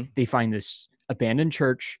 Is they find this abandoned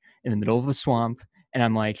church in the middle of a swamp, and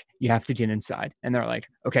I'm like, you have to get inside. And they're like,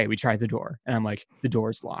 okay, we tried the door. And I'm like, the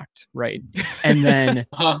door's locked, right? And then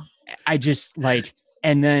I just like,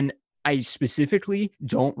 and then I specifically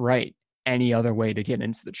don't write any other way to get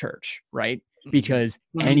into the church, right? Because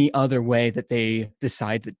any other way that they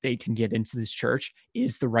decide that they can get into this church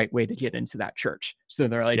is the right way to get into that church. So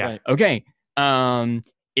they're like, okay,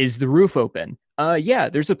 is the roof open? Yeah,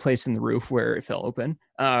 there's a place in the roof where it fell open.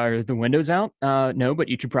 Are the windows out? No, but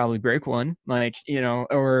you could probably break one. Like,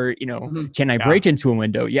 or, can I break into a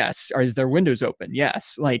window? Yes. Are there windows open?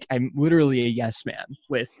 Yes. Like, I'm literally a yes man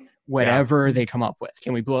with whatever they come up with.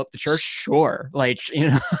 Can we blow up the church? Sure. Like,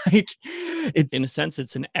 like it's in a sense,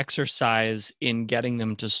 it's an exercise in getting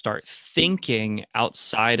them to start thinking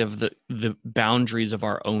outside of the boundaries of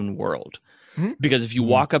our own world. Because if you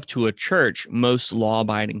walk up to a church, most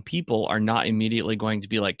law-abiding people are not immediately going to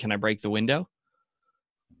be like, can I break the window?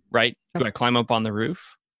 Right? Do I climb up on the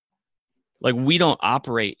roof? Like, we don't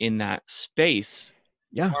operate in that space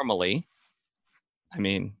normally. I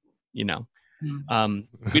mean,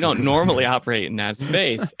 we don't normally operate in that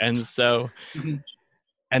space. And so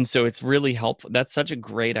it's really helpful. That's such a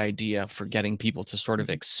great idea for getting people to sort of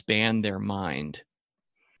expand their mind.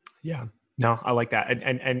 Yeah. No, I like that.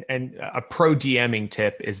 And a pro DMing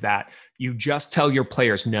tip is that you just tell your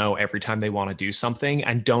players no every time they want to do something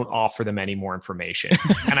and don't offer them any more information.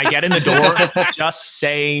 Can I get in the door? Just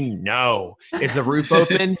say no. Is the roof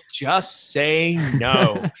open? Just say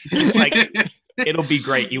no. Like, it'll be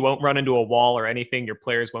great. You won't run into a wall or anything. Your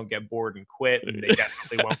players won't get bored and quit, and they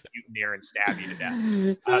definitely won't mutineer and stab you to death.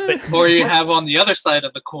 Or you have on the other side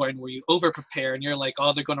of the coin where you over prepare and you're like,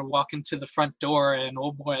 oh, they're going to walk into the front door and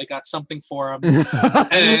oh boy, I got something for them.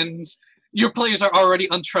 And your players are already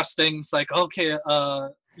untrusting. It's like, okay,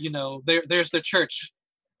 there's the church.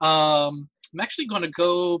 I'm actually going to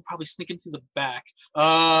go probably sneak into the back.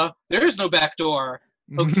 There is no back door.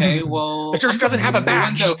 Okay, well, the church doesn't have a back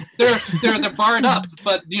window. They're barred up,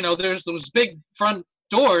 but there's those big front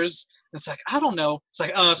doors. It's like, I don't know. It's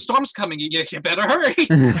like, storm's coming. You better hurry.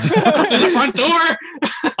 The front door.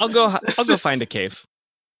 I'll go find a cave.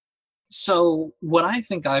 So what I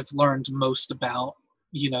think I've learned most about,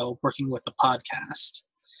 working with the podcast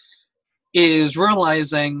is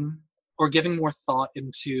realizing or giving more thought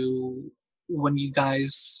into when you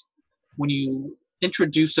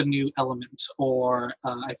introduce a new element, or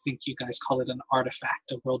I think you guys call it an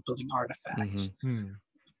artifact, a world-building artifact,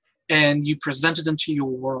 and you present it into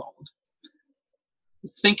your world,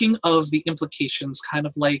 thinking of the implications kind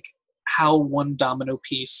of like how one domino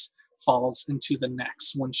piece falls into the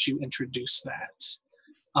next once you introduce that.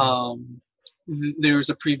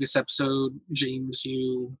 There's a previous episode, James,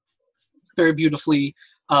 you very beautifully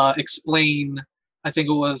explain, I think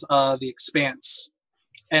it was The Expanse,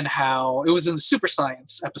 and how it was in the Super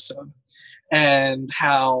Science episode, and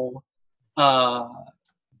how the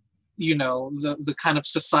kind of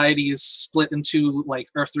society is split into like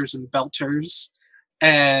Earthers and Belters,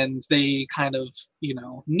 and they kind of,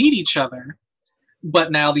 need each other.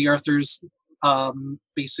 But now the Earthers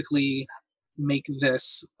basically make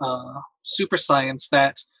this super science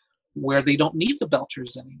that where they don't need the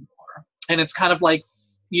Belters anymore. And it's kind of like,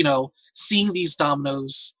 seeing these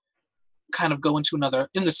dominoes kind of go into another.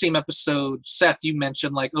 In the same episode, Seth, you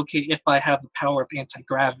mentioned like, okay, if I have the power of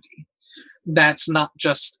anti-gravity, that's not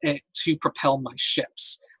just it to propel my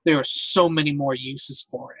ships. There are so many more uses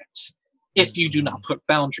for it if you do not put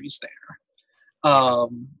boundaries there,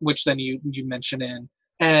 which then you mention in.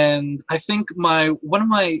 And I think one of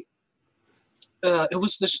my it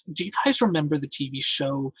was this. Do you guys remember the TV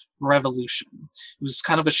show Revolution? It was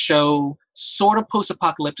kind of a show, sort of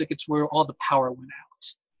post-apocalyptic. It's where all the power went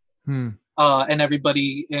out, and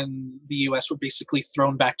everybody in the U.S. were basically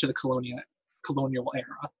thrown back to the colonial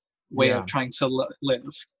era way of trying to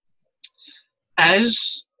live.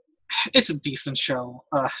 As it's a decent show.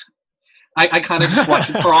 I kind of just watch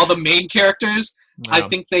it for all the main characters. Yeah. I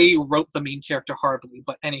think they wrote the main character horribly,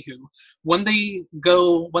 but anywho, when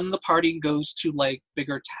the party goes to like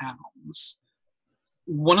bigger towns,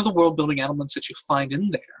 one of the world building elements that you find in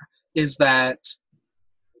there is that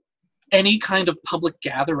any kind of public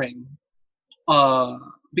gathering,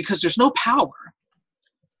 because there's no power,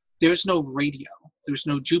 there's no radio, there's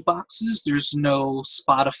no jukeboxes, there's no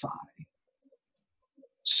Spotify.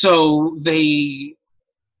 So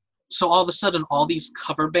all of a sudden, all these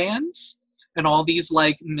cover bands and all these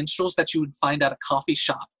like minstrels that you would find at a coffee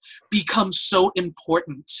shop become so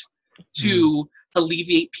important to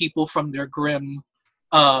alleviate people from their grim,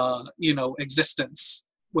 existence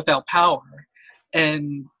without power.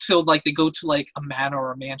 And till like they go to like a manor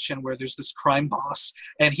or a mansion where there's this crime boss,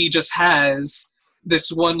 and he just has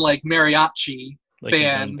this one like mariachi like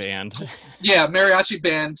band. His own band. Yeah, mariachi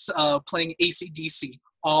bands playing AC/DC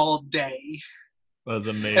all day. That's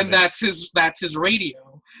amazing. And that's his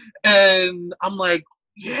radio. And I'm like,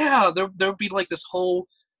 yeah, there'll be like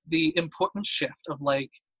the important shift of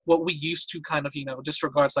like what we used to kind of,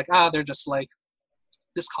 disregards like, they're just like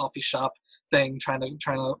this coffee shop thing trying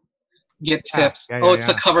to get tips. It's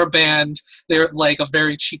a cover band. They're like a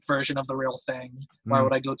very cheap version of the real thing. Why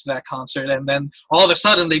would I go to that concert? And then all of a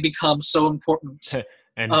sudden they become so important.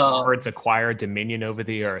 And birds acquire dominion over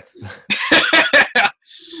the earth.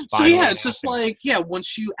 So yeah, it's just like,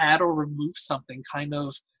 once you add or remove something, kind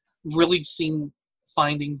of really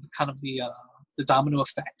finding kind of the domino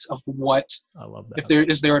effect of what. I love that.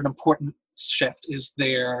 Is there an important shift? Is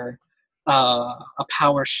there a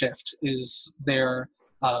power shift? Is there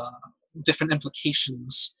different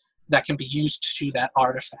implications that can be used to that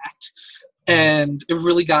artifact? And it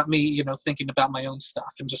really got me, thinking about my own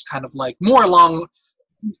stuff and just kind of like more along.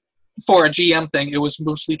 For a GM thing, it was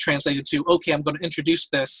mostly translated to, okay, I'm going to introduce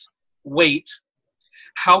this. Wait,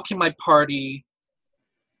 how can my party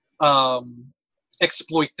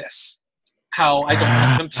exploit this? How I don't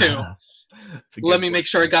want them to. Let me make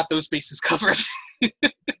sure I got those bases covered.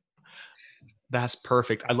 That's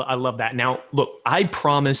perfect. I love that. Now, look, I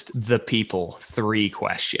promised the people 3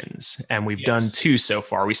 questions, and we've done 2 so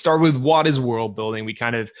far. We started with what is world building. We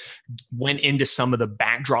kind of went into some of the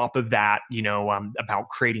backdrop of that, about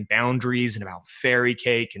creating boundaries and about fairy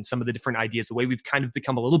cake and some of the different ideas, the way we've kind of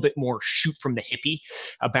become a little bit more shoot from the hippie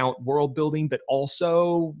about world building, but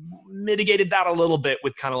also mitigated that a little bit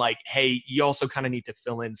with kind of like, hey, you also kind of need to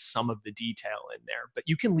fill in some of the detail in there, but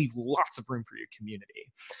you can leave lots of room for your community.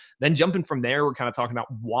 Then jumping from there, we're kind of talking about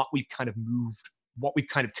what we've kind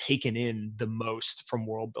of taken in the most from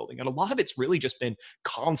world building. And a lot of it's really just been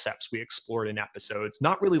concepts we explored in episodes,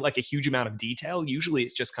 not really like a huge amount of detail. Usually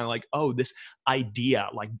it's just kind of like, oh, this idea,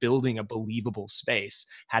 like building a believable space,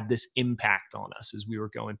 had this impact on us as we were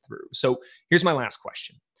going through. So here's my last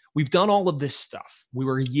question. We've done all of this stuff. We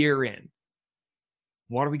were a year in.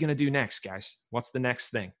 What are we going to do next, guys? What's the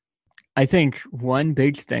next thing? I think one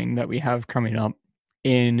big thing that we have coming up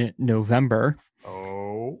in November,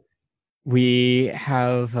 we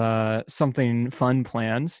have something fun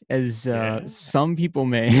planned, as some people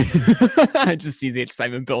may. I just see the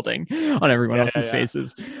excitement building on everyone else's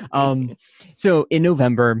faces. So in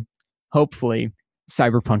November, hopefully,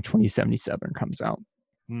 Cyberpunk 2077 comes out.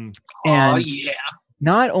 And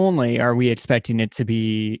not only are we expecting it to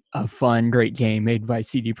be a fun, great game made by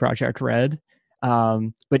CD Projekt Red,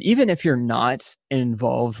 but even if you're not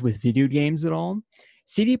involved with video games at all,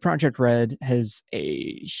 CD Projekt Red has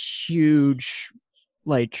a huge,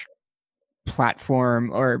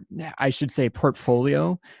 platform, or I should say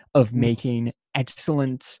portfolio, of making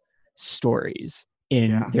excellent stories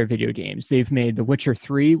in their video games. They've made The Witcher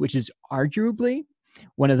 3, which is arguably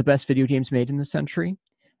one of the best video games made in the century.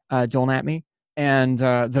 Don't at me. And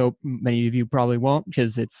though many of you probably won't,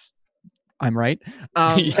 because I'm right.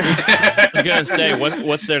 I was gonna say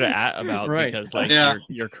what's there to add about, Right. because like Yeah.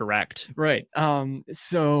 you're correct. Right.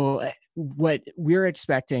 So what we're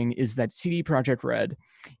expecting is that CD Projekt Red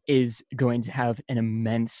is going to have an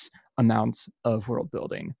immense amount of world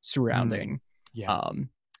building surrounding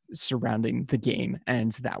surrounding the game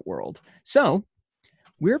and that world. So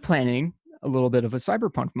we're planning a little bit of a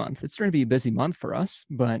cyberpunk month. It's going to be a busy month for us,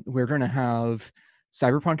 but we're going to have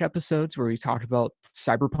cyberpunk episodes where we talk about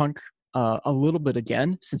cyberpunk a little bit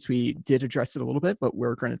again, since we did address it a little bit, but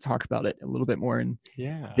we're going to talk about it a little bit more in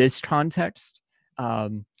this context.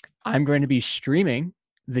 I'm going to be streaming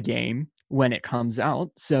the game when it comes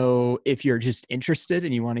out. So if you're just interested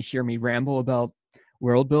and you want to hear me ramble about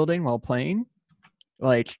world building while playing,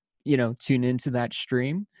 like, tune into that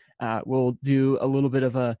stream. We'll do a little bit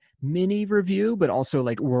of a mini review, but also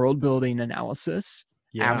like world building analysis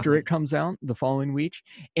after it comes out the following week.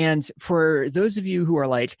 And for those of you who are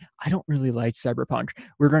like, I don't really like cyberpunk,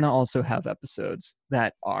 we're going to also have episodes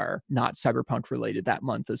that are not cyberpunk related that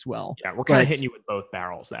month as well. Yeah, we're kind of hitting you with both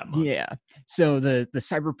barrels that month. Yeah. So the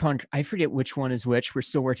cyberpunk, I forget which one is which. We're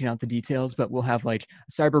still working out the details, but we'll have like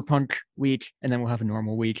a cyberpunk week, and then we'll have a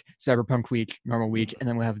normal week, cyberpunk week, normal week, and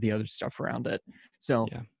then we'll have the other stuff around it. So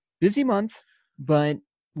busy month, but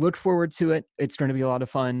look forward to it. It's going to be a lot of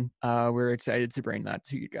fun. We're excited to bring that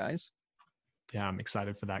to you guys. Yeah, I'm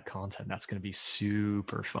excited for that content. That's going to be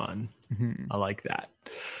super fun. Mm-hmm. I like that.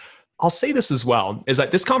 I'll say this as well, is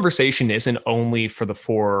that this conversation isn't only for the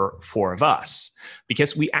four of us,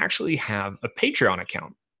 because we actually have a Patreon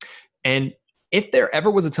account. And if there ever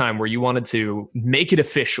was a time where you wanted to make it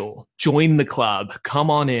official, join the club, come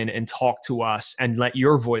on in and talk to us and let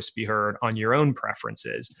your voice be heard on your own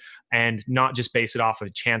preferences, and not just base it off of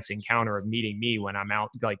a chance encounter of meeting me when I'm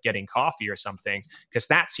out like getting coffee or something, because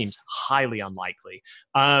that seems highly unlikely,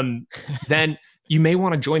 then you may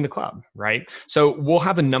want to join the club, right? So we'll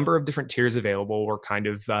have a number of different tiers available. We're kind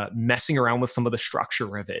of messing around with some of the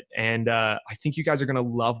structure of it. And I think you guys are going to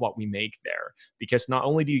love what we make there, because not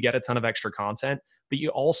only do you get a ton of extra content, but you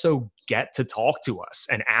also get to talk to us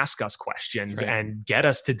and ask us questions and get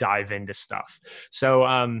us to dive into stuff. So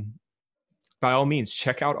by all means,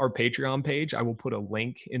 check out our Patreon page. I will put a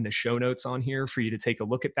link in the show notes on here for you to take a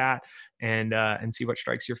look at that and see what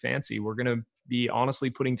strikes your fancy. We're going to be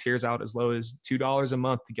honestly putting tiers out as low as $2 a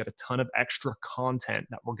month to get a ton of extra content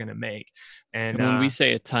that we're going to make. And when we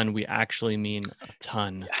say a ton, we actually mean a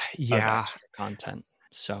ton of extra content.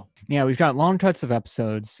 So yeah, we've got long cuts of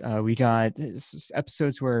episodes. We got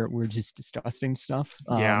episodes where we're just discussing stuff.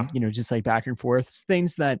 Just like back and forth,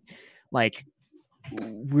 things that like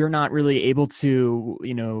we're not really able to,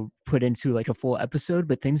 put into like a full episode,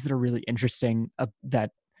 but things that are really interesting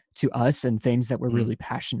that to us, and things that we're really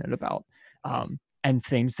passionate about, and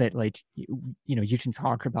things that like, you can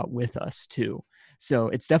talk about with us too. So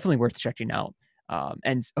it's definitely worth checking out.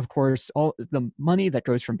 And of course, all the money that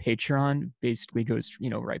goes from Patreon basically goes,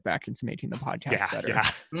 right back into making the podcast better. Yeah.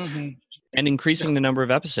 Mm-hmm. And increasing the number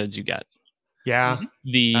of episodes you get. Yeah.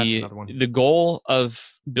 That's another one. The goal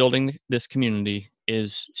of building this community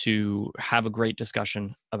is to have a great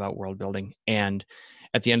discussion about world building. And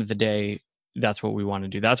at the end of the day, that's what we want to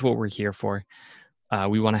do. That's what we're here for.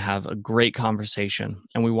 We want to have a great conversation,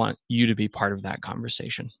 and we want you to be part of that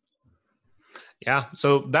conversation. Yeah.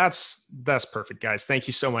 So that's perfect, guys. Thank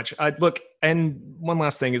you so much. Look, and one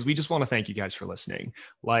last thing is we just want to thank you guys for listening.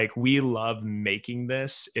 Like, we love making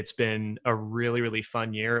this. It's been a really, really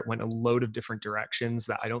fun year. It went a load of different directions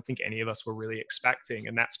that I don't think any of us were really expecting.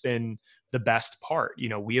 And that's been the best part.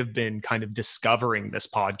 We have been kind of discovering this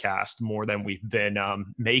podcast more than we've been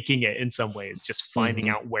making it in some ways, just finding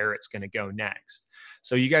out where it's going to go next.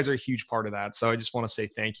 So you guys are a huge part of that. So I just want to say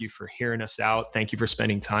thank you for hearing us out. Thank you for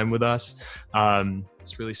spending time with us.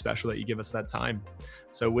 It's really special that you give us that time.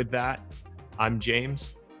 So with that, I'm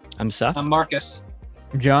James. I'm Seth. I'm Marcus.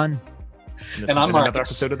 I'm John. And this And has I'm been another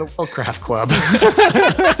Marcus. episode of the Worldcraft Club.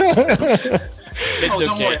 It's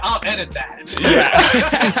Don't okay. worry, I'll edit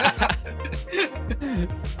that.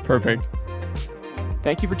 Perfect.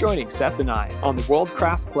 Thank you for joining Seth and I on the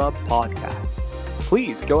Worldcraft Club podcast.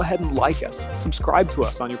 Please go ahead and like us, subscribe to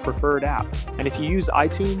us on your preferred app, and if you use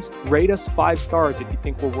iTunes, rate us 5 stars if you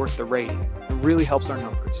think we're worth the rating. It really helps our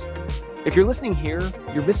numbers. If you're listening here,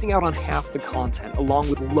 you're missing out on half the content along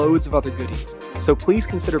with loads of other goodies. So please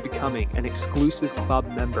consider becoming an exclusive club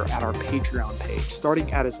member at our Patreon page,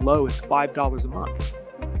 starting at as low as $5 a month.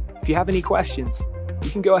 If you have any questions, you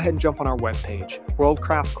can go ahead and jump on our webpage,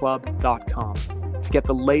 worldcraftclub.com, to get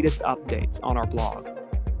the latest updates on our blog.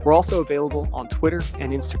 We're also available on Twitter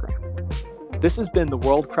and Instagram. This has been the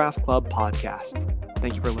World Craft Club podcast.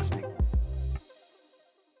 Thank you for listening.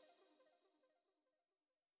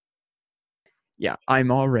 Yeah,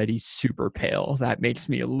 I'm already super pale. That makes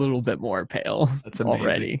me a little bit more pale. That's amazing.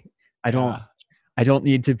 Already. I don't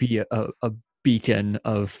need to be a beacon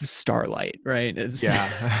of starlight, right?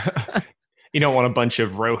 Yeah. You don't want a bunch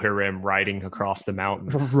of Rohirrim riding across the mountain.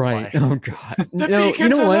 Right. Oh God. The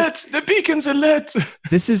beacons are lit. The beacons are lit.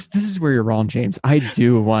 This is where you're wrong, James. I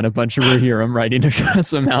do want a bunch of Rohirrim riding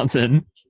across a mountain.